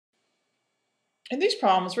In these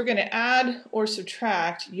problems, we're going to add or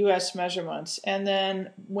subtract US measurements, and then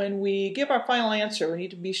when we give our final answer, we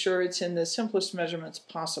need to be sure it's in the simplest measurements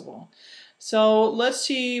possible. So let's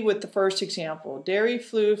see with the first example. Derry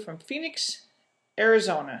flew from Phoenix,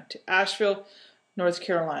 Arizona to Asheville, North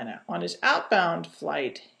Carolina. On his outbound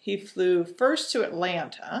flight, he flew first to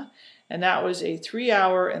Atlanta, and that was a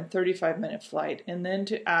 3-hour and 35-minute flight, and then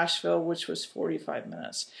to Asheville, which was 45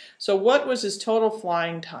 minutes. So what was his total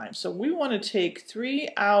flying time? So we want to take 3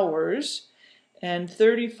 hours and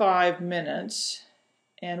 35 minutes,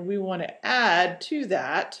 and we want to add to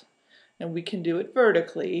that, and we can do it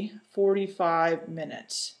vertically, 45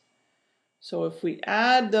 minutes. So if we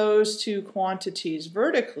add those two quantities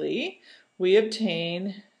vertically, we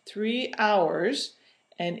obtain 3 hours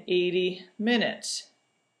and 80 minutes.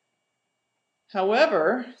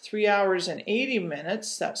 However, 3 hours and 80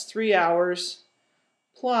 minutes, that's 3 hours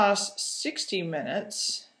plus 60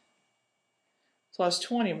 minutes plus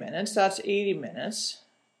 20 minutes, that's 80 minutes.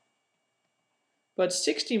 But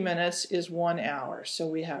 60 minutes is 1 hour. So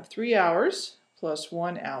we have 3 hours plus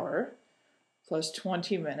 1 hour plus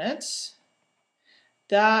 20 minutes.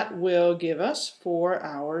 That will give us 4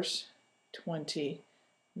 hours, 20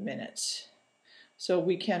 minutes. So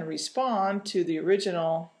we can respond to the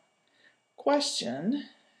original question.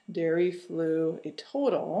 Derry flew a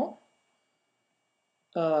total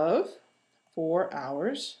of 4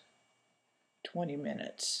 hours, 20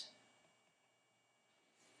 minutes.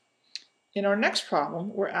 In our next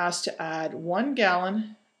problem, we're asked to add 1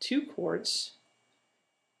 gallon, 2 quarts,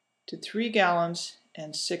 to 3 gallons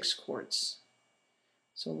and 6 quarts.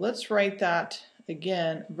 So let's write that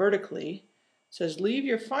again vertically. It says leave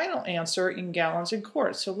your final answer in gallons and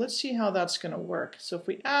quarts. So let's see how that's going to work. So if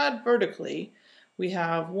we add vertically, we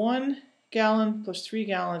have 1 gallon plus 3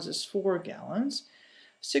 gallons is 4 gallons.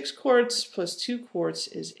 6 quarts plus 2 quarts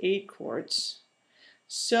is 8 quarts.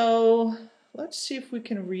 So let's see if we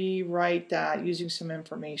can rewrite that using some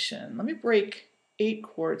information. Let me break 8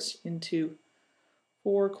 quarts into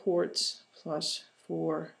 4 quarts plus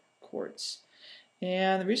 4 quarts.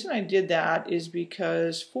 And the reason I did that is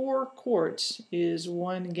because 4 quarts is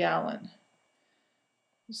 1 gallon.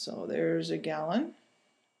 So there's a gallon.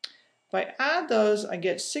 If I add those, I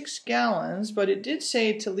get 6 gallons, but it did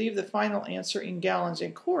say to leave the final answer in gallons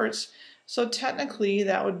and quarts, so technically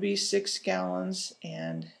that would be 6 gallons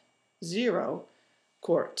and 0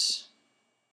 quarts.